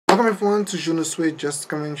Welcome everyone to Junosuede just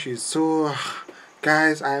commentary. So,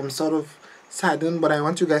 guys, I am sort of saddened, but I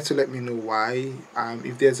want you guys to let me know why.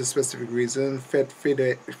 If there's a specific reason, Fed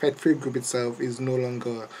group itself is no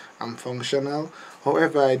longer functional.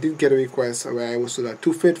 However, I did get a request where I was told that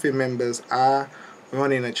two Fed members are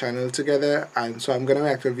running a channel together, and so I'm gonna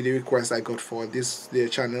react to a video request I got for their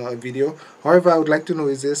channel a video. However, I would like to know,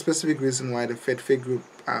 is there a specific reason why the Fed group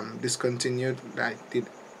discontinued? Like, did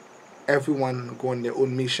everyone go on their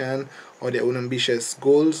own mission or their own ambitious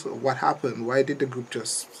goals? What happened? Why did the group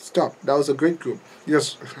just stop? That was a great group.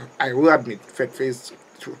 Yes, I will admit, FedFace is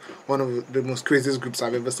one of the most craziest groups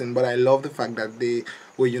I've ever seen, but I love the fact that they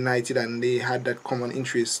were united and they had that common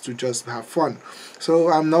interest to just have fun. So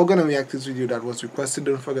I'm now gonna react to this video that was requested.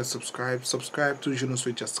 Don't forget to subscribe to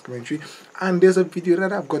Junosuede Just Commentary. And there's a video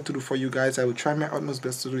that I've got to do for you guys. I will try my utmost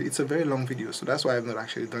best to do it. It's a very long video, so that's why I've not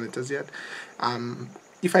actually done it as yet.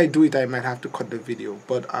 If I do it, I might have to cut the video,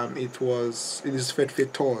 but it is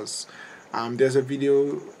Fed Tours. There's a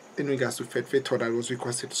video in regards to Fed Tour that was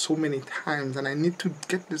requested so many times, and I need to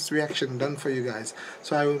get this reaction done for you guys.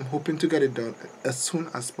 So I'm hoping to get it done as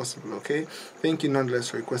soon as possible. Okay, thank you nonetheless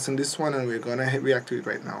for requesting this one, and we're gonna react to it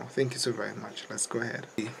right now. Thank you so very much. Let's go ahead.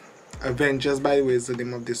 Avengers, by the way, is the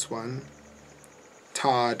name of this one.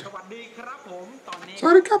 Todd.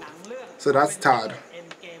 Sorry, Cap. So that's Todd.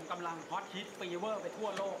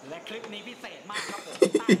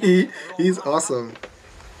 He's awesome.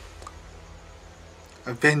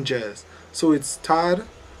 Avengers. So it's Todd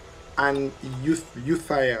and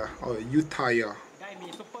Uthaya.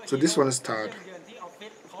 So this one is Todd.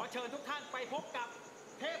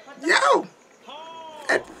 Yo!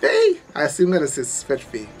 Fetfee! I assume that this is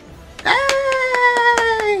Fetfee.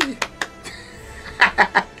 Hey!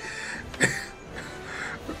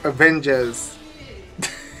 Avengers.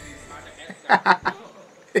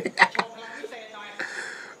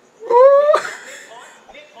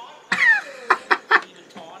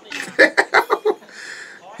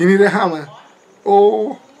 You need a hammer.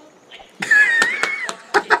 Oh.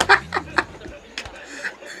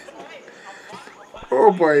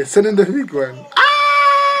 Oh boy, send in the big one.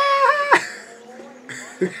 Ah!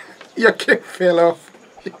 Your cape fell off.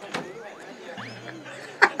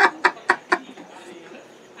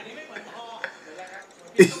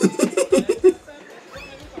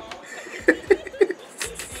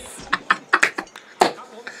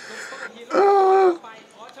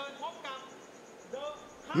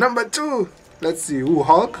 Number 2. Let's see. Ooh,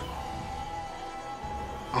 Hulk.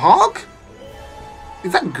 Hulk?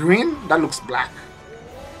 Is that green? That looks black.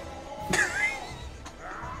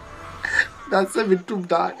 That's a bit too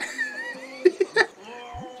dark.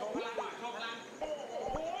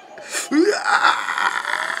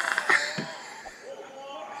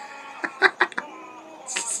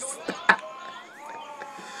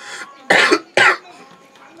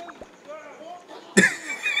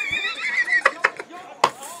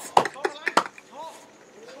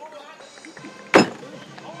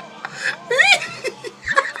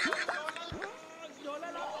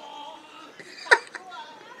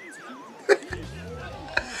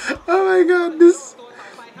 Oh my god, this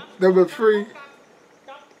number 3.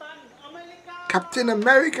 Captain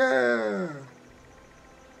America.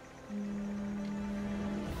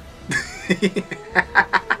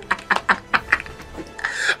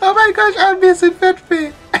 Oh my gosh, I'm missing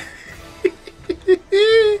Fetfee.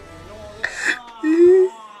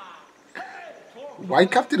 Why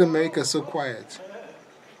Captain America so quiet?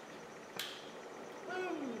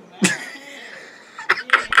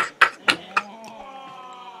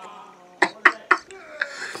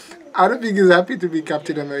 I don't think he's happy to be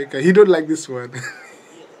Captain America. He don't like this one.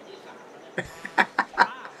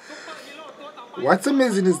 What's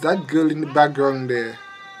amazing is that girl in the background there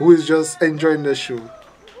who is just enjoying the show.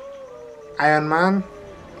 Iron Man.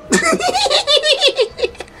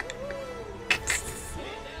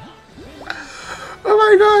 Oh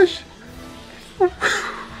my gosh.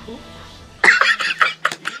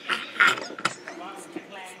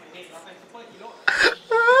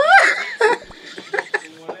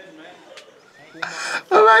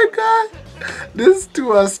 Oh my god, these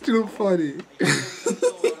two are still funny.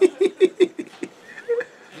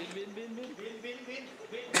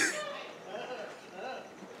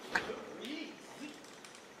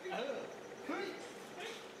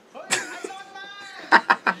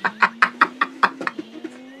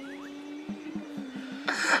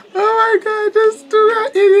 Oh my god, these two are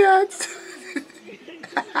idiots.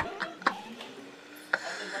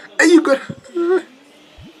 And you got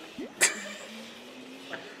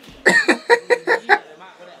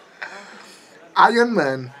Iron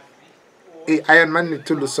Man. Iron Man need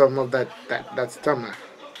to lose some of that stamina.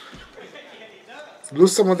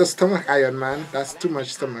 Lose some of the stomach, Iron Man. That's too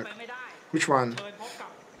much stomach. Which one?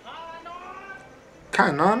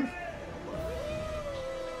 Canon?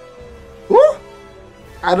 Who?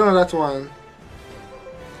 I don't know that one.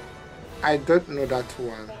 I don't know that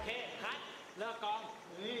one.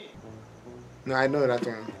 No, I know that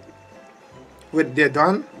one. Wait, they're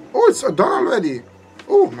done? Oh, it's done already.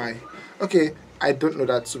 Oh my. Okay, I don't know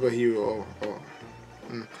that superhero.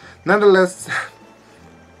 Nonetheless.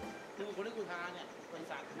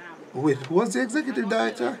 Wait, who was the executive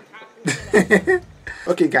director?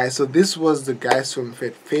 Okay, guys, so this was the guys from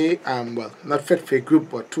FedFay. Well, not FedFay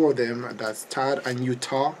group, but two of them. That's Tad and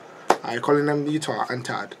Utah. I calling them Utah and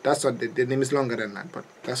Tad. That's what the name is longer than that, but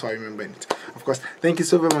that's how I remember it. Of course, thank you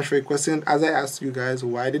so very much for your question. As I asked you guys,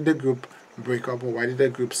 why did the group break up, or why did the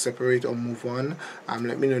group separate or move on?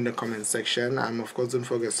 Let me know in the comment section. Of course, don't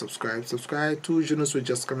forget subscribe to Junosuede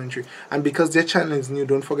Just Commentary. And because their channel is new,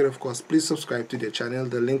 don't forget, of course, please subscribe to their channel.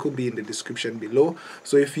 The link will be in the description below.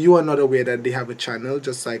 So if you are not aware that they have a channel,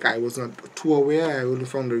 just like I was not too aware, I only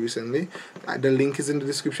found it recently, the link is in the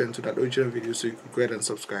description to that original video, so you can go ahead and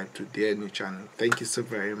subscribe to their new channel. Thank you so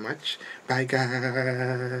very much. Bye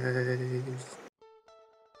guys.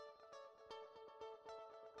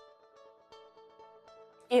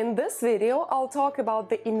 In this video, I'll talk about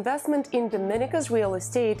the investment in Dominica's real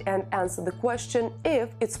estate and answer the question if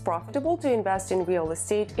it's profitable to invest in real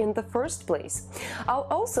estate in the first place. I'll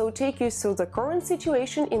also take you through the current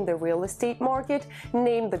situation in the real estate market,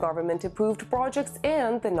 name the government-approved projects,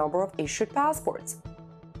 and the number of issued passports.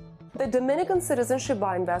 The Dominican Citizenship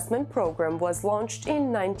by Investment program was launched in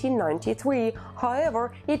 1993.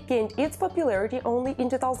 However, it gained its popularity only in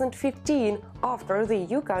 2015 after the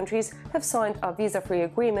EU countries have signed a visa-free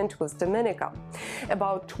agreement with Dominica.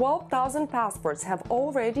 About 12,000 passports have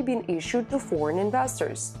already been issued to foreign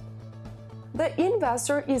investors. The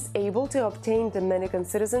investor is able to obtain Dominican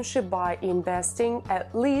citizenship by investing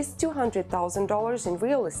at least $200,000 in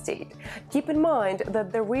real estate. Keep in mind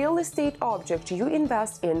that the real estate object you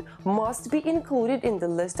invest in must be included in the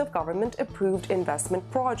list of government-approved investment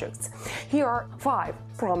projects. Here are 5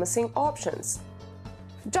 promising options.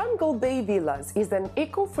 Jungle Bay Villas is an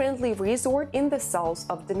eco-friendly resort in the south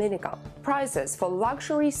of Dominica. Prices for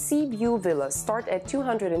luxury sea view villas start at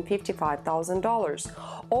 $255,000.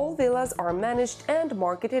 All villas are managed and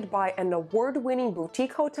marketed by an award-winning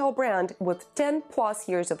boutique hotel brand with 10+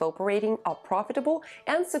 years of operating a profitable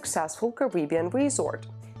and successful Caribbean resort.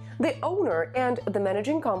 The owner and the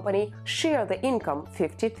managing company share the income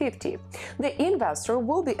 50-50. The investor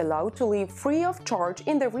will be allowed to live free of charge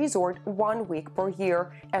in the resort 1 week per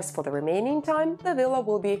year. As for the remaining time, the villa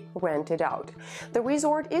will be rented out. The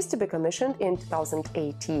resort is to be commissioned in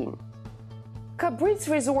 2018. Cabrit's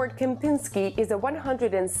Resort Kempinski is a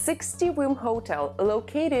 160-room hotel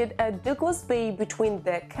located at Douglas Bay between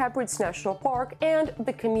the Cabrit's National Park and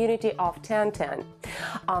the community of Tantan.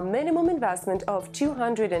 A minimum investment of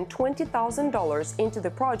 $220,000 into the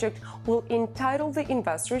project will entitle the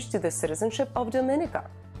investors to the citizenship of Dominica.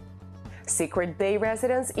 Secret Bay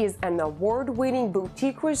Residence is an award-winning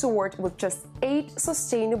boutique resort with just 8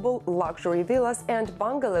 sustainable luxury villas and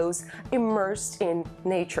bungalows immersed in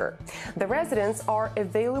nature. The residences are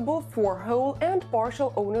available for whole and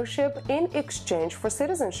partial ownership in exchange for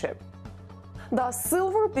citizenship. The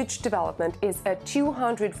Silver Beach development is a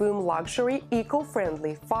 200-room luxury,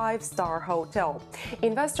 eco-friendly 5-star hotel.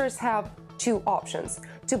 Investors have 2 options: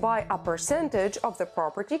 to buy a percentage of the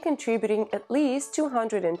property contributing at least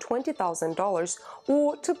 $220,000,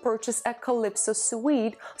 or to purchase a Calypso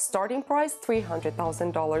suite, starting price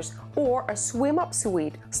 $300,000, or a swim-up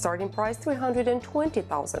suite, starting price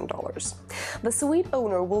 $320,000. The suite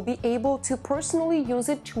owner will be able to personally use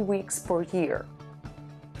it 2 weeks per year.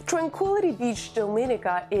 Tranquility Beach,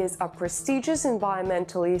 Dominica is a prestigious,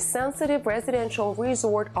 environmentally sensitive residential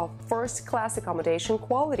resort of first-class accommodation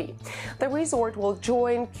quality. The resort will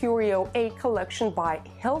join Curio A Collection by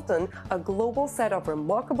Hilton, a global set of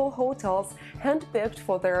remarkable hotels handpicked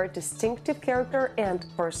for their distinctive character and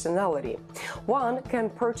personality. One can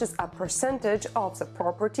purchase a percentage of the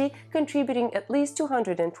property, contributing at least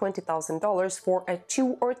 $220,000 for a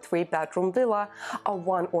 2- or 3-bedroom villa, a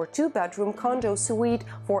 1- or 2-bedroom condo suite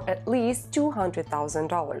for at least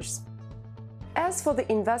 $200,000. As for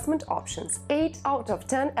the investment options, 8 out of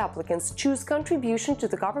 10 applicants choose contribution to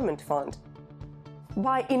the government fund.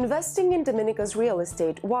 By investing in Dominica's real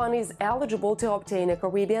estate, one is eligible to obtain a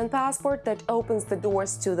Caribbean passport that opens the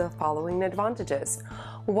doors to the following advantages.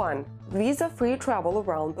 1. Visa-free travel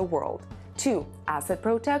around the world. 2. Asset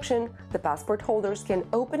protection. The passport holders can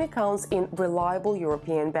open accounts in reliable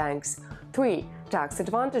European banks. 3. tax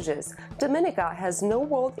advantages. Dominica has no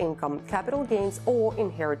world income, capital gains, or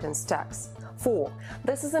inheritance tax. 4.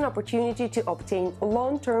 This is an opportunity to obtain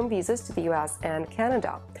long-term visas to the US and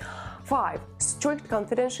Canada. 5. Strict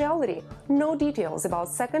confidentiality. No details about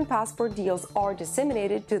second passport deals are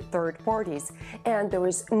disseminated to third parties, and there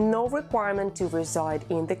is no requirement to reside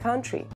in the country.